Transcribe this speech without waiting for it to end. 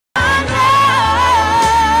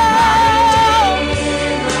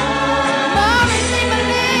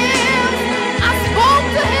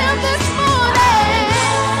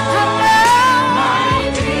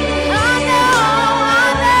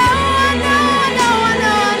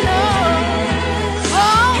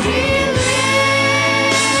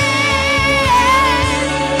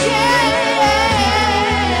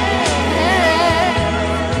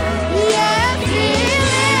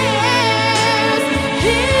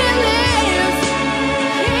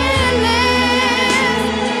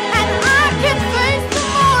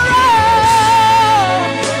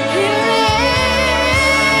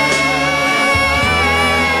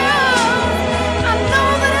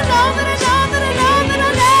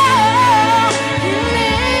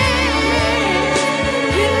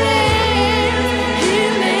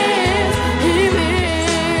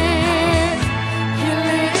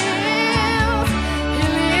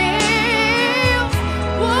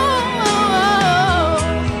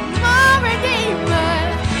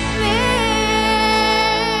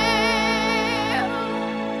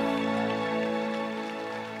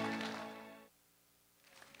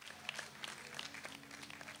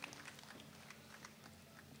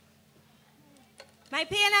My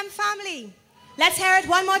PNM family, let's hear it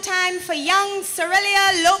one more time for young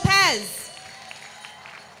Sarilla Lopez.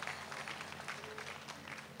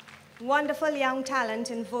 Wonderful young talent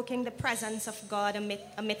invoking the presence of God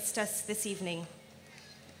amidst us this evening.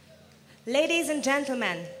 Ladies and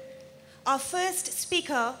gentlemen, our first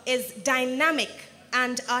speaker is dynamic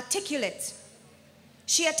and articulate.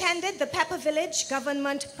 She attended the Pepper Village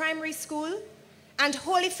Government Primary School and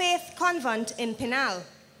Holy Faith Convent in Tenielle.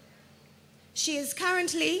 She is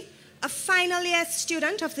currently a final year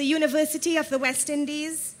student of the University of the West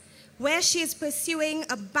Indies, where she is pursuing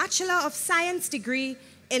a Bachelor of Science degree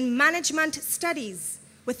in Management Studies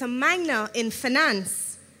with a minor in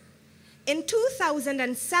Finance. In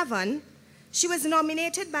 2007, she was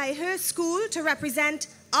nominated by her school to represent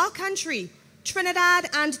our country, Trinidad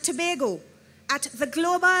and Tobago, at the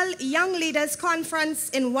Global Young Leaders Conference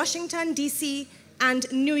in Washington, D.C. and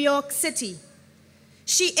New York City.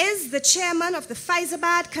 She is the chairman of the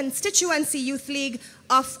Faizabad Constituency Youth League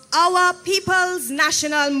of Our People's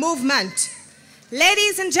National Movement.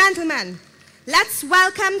 Ladies and gentlemen, let's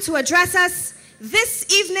welcome to address us this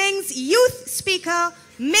evening's youth speaker,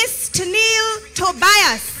 Miss Tenielle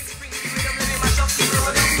Tobias.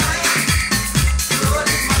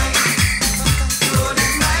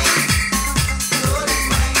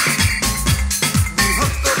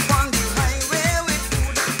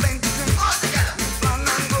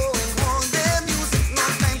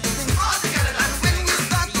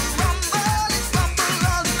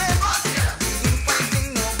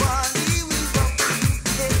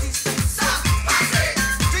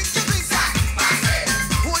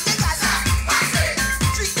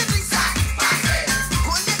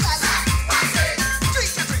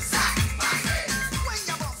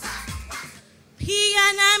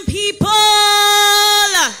 PNM people,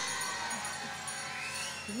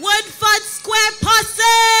 Woodford Square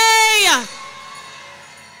posse,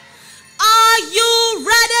 are you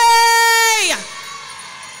ready?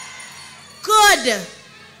 Good.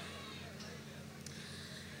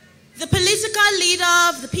 The political leader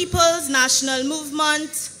of the People's National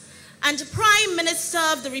Movement and Prime Minister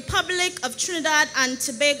of the Republic of Trinidad and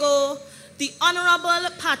Tobago, the Honorable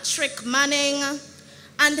Patrick Manning,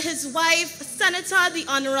 and his wife, Senator the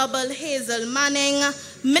Honorable Hazel Manning,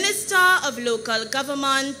 Minister of Local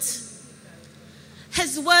Government,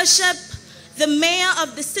 His Worship, the Mayor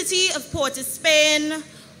of the City of Port of Spain,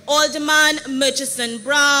 Alderman Murchison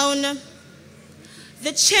Brown,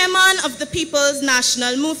 the Chairman of the People's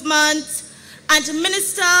National Movement, and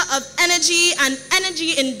Minister of Energy and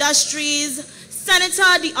Energy Industries,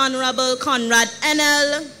 Senator the Honorable Conrad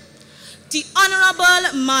Enel, the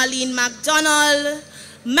Honorable Marlene MacDonald,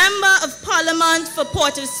 Member of Parliament for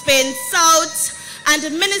Port of Spain South, and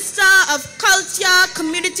Minister of Culture,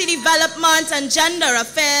 Community Development and Gender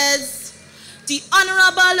Affairs, the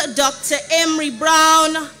Honorable Dr. Amory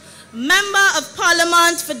Brown, Member of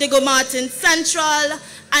Parliament for Diego Martin Central,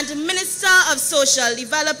 and Minister of Social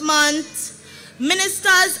Development,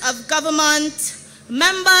 Ministers of Government,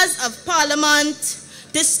 Members of Parliament,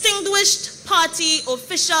 distinguished party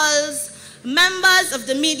officials, members of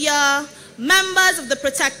the media, members of the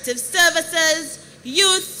protective services,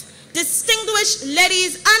 youth, distinguished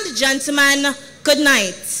ladies and gentlemen, good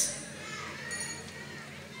night.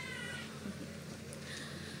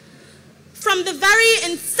 From the very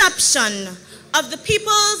inception of the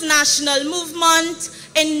People's National Movement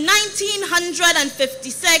in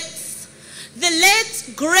 1956, the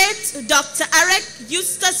late, great Dr. Eric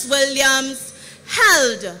Eustace Williams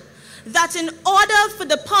held that in order for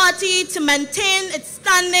the party to maintain its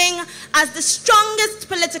standing as the strongest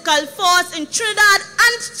political force in Trinidad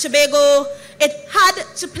and Tobago, it had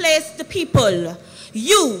to place the people,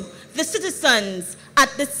 you, the citizens, at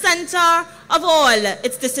the center of all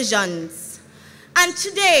its decisions. And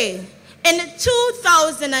today, in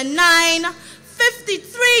 2009,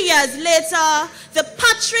 53 years later, the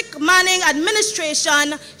Patrick Manning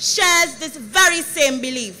administration shares this very same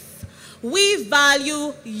belief. We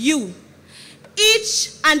value you,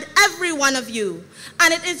 each and every one of you,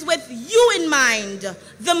 and it is with you in mind,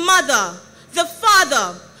 the mother, the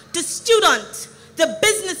father, the student, the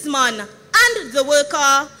businessman, and the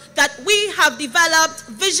worker, that we have developed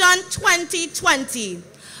Vision 2020,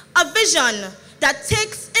 a vision that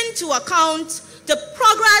takes into account the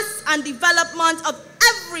progress and development of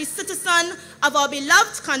every citizen of our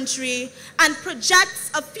beloved country and projects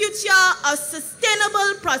a future of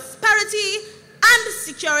sustainable prosperity and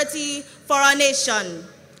security for our nation.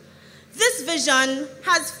 This vision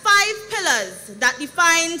has 5 pillars that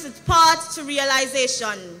defines its path to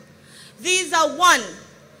realization. These are 1,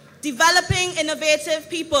 developing innovative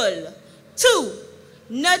people. 2,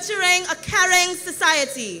 nurturing a caring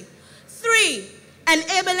society. 3,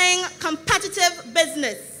 enabling competitive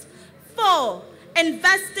business. 4,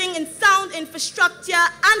 investing in sound infrastructure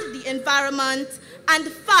and the environment. And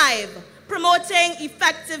 5, promoting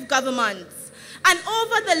effective governance. And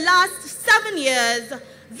over the last 7 years,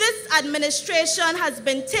 this administration has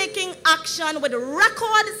been taking action with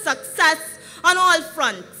record success on all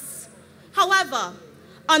fronts. However,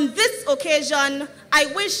 on this occasion, I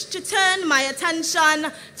wish to turn my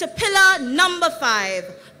attention to pillar number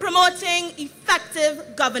 5, promoting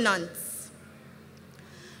effective governance.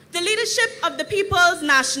 The leadership of the People's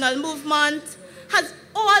National Movement has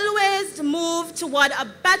always moved toward a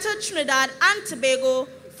better Trinidad and Tobago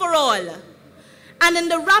for all. And in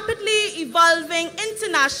the rapidly evolving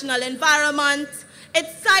international environment, it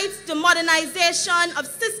cites the modernization of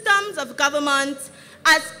systems of government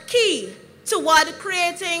as key toward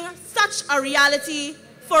creating such a reality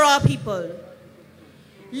for our people.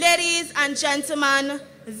 Ladies and gentlemen,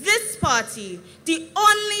 this party, the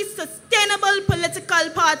only sustainable political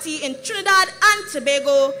party in Trinidad and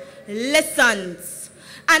Tobago, listens.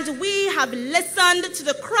 And we have listened to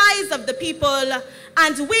the cries of the people,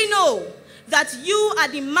 and we know that you are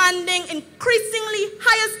demanding increasingly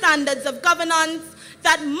higher standards of governance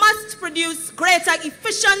that must produce greater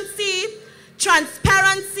efficiency,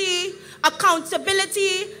 transparency,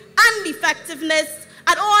 accountability, and effectiveness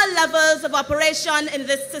at all levels of operation in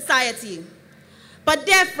this society. But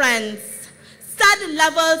dear friends, said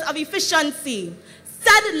levels of efficiency,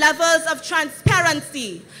 said levels of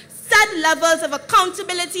transparency, said levels of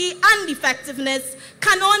accountability and effectiveness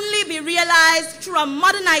can only be realized through a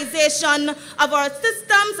modernization of our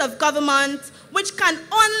systems of government, which can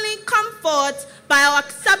only come forth by our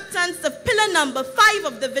acceptance of pillar number 5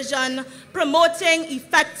 of the vision, promoting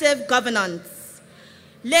effective governance.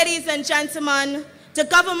 Ladies and gentlemen, the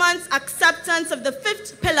government's acceptance of the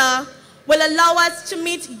 5th pillar will allow us to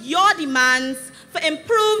meet your demands for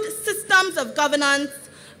improved systems of governance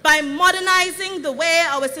by modernizing the way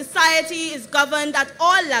our society is governed at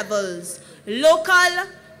all levels: local,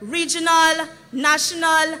 regional,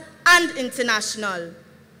 national, and international.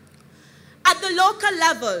 At the local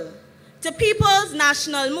level, the People's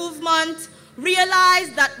National Movement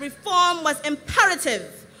realized that reform was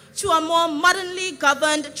imperative to a more modernly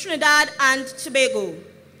governed Trinidad and Tobago.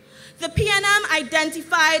 The PNM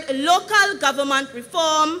identified local government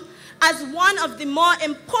reform as one of the more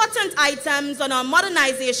important items on our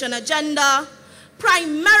modernization agenda,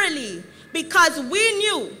 primarily because we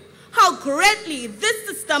knew how greatly this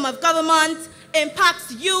system of government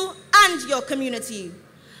impacts you and your community.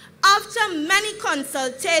 After many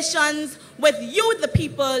consultations with you, the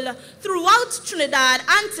people, throughout Trinidad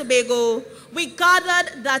and Tobago, we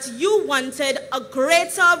gathered that you wanted a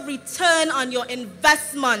greater return on your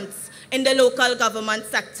investments in the local government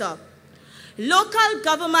sector. Local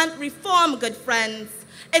government reform, good friends,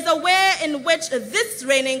 is a way in which this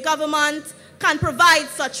reigning government can provide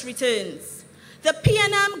such returns. The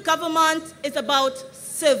PNM government is about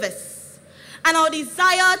service, and our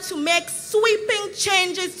desire to make sweeping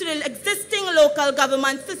changes to the existing local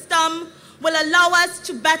government system will allow us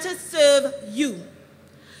to better serve you.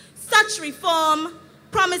 Such reform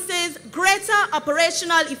promises greater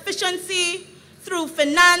operational efficiency through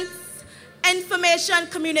finance, information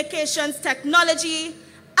communications technology,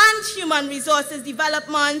 and human resources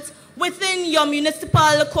development within your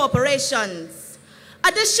municipal corporations.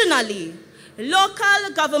 Additionally,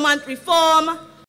 local government reform